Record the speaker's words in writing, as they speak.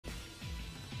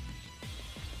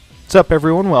What's up,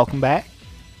 everyone? Welcome back.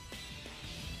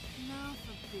 Now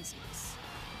for business.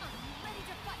 I'm ready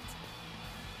to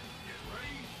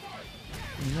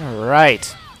fight. All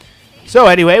right. So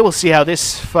anyway, we'll see how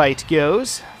this fight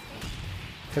goes.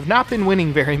 Have not been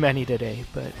winning very many today,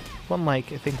 but won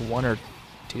like I think 1 or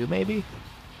 2 maybe.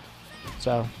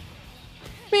 So,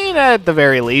 I mean, at the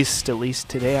very least, at least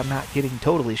today, I'm not getting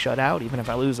totally shut out, even if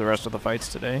I lose the rest of the fights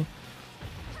today.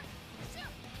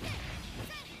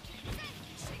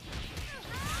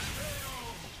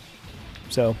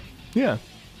 So, yeah.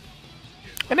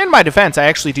 And in my defense, I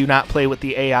actually do not play with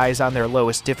the AIs on their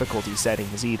lowest difficulty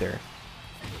settings either.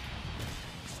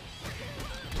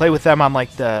 Play with them on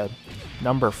like the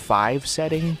number 5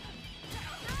 setting.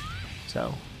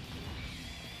 So,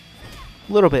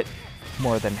 a little bit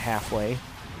more than halfway.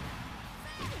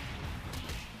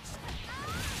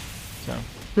 So,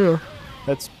 yeah,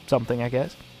 that's something, I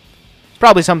guess. It's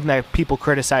probably something that people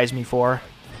criticize me for.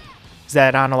 Is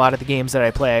that on a lot of the games that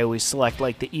I play, I always select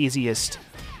like the easiest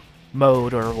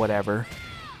mode or whatever.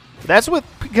 But that's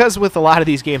because with a lot of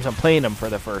these games, I'm playing them for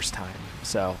the first time.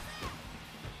 So,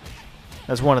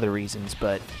 that's one of the reasons,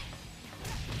 but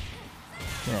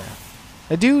yeah.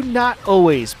 I do not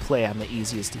always play on the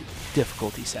easiest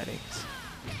difficulty settings.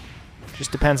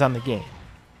 Just depends on the game.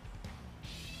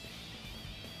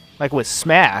 Like with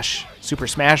Smash, Super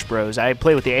Smash Bros., I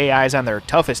play with the AIs on their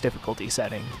toughest difficulty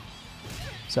setting.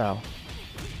 So,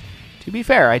 to be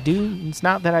fair, it's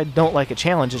not that I don't like a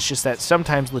challenge, it's just that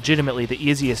sometimes legitimately the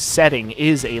easiest setting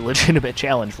is a legitimate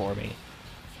challenge for me.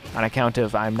 On account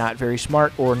of I'm not very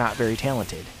smart or not very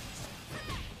talented.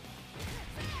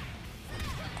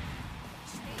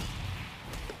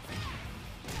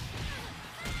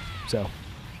 So,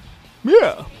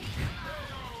 yeah.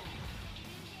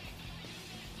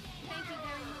 Thank you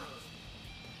very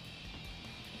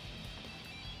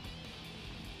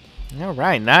much. All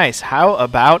right, nice. How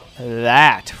about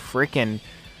that? Freaking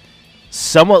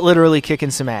somewhat literally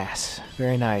kicking some ass.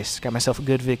 Very nice. Got myself a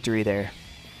good victory there.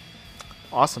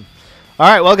 Awesome. All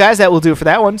right, well, guys, that will do it for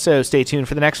that one. So stay tuned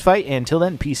for the next fight. And until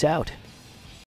then, peace out.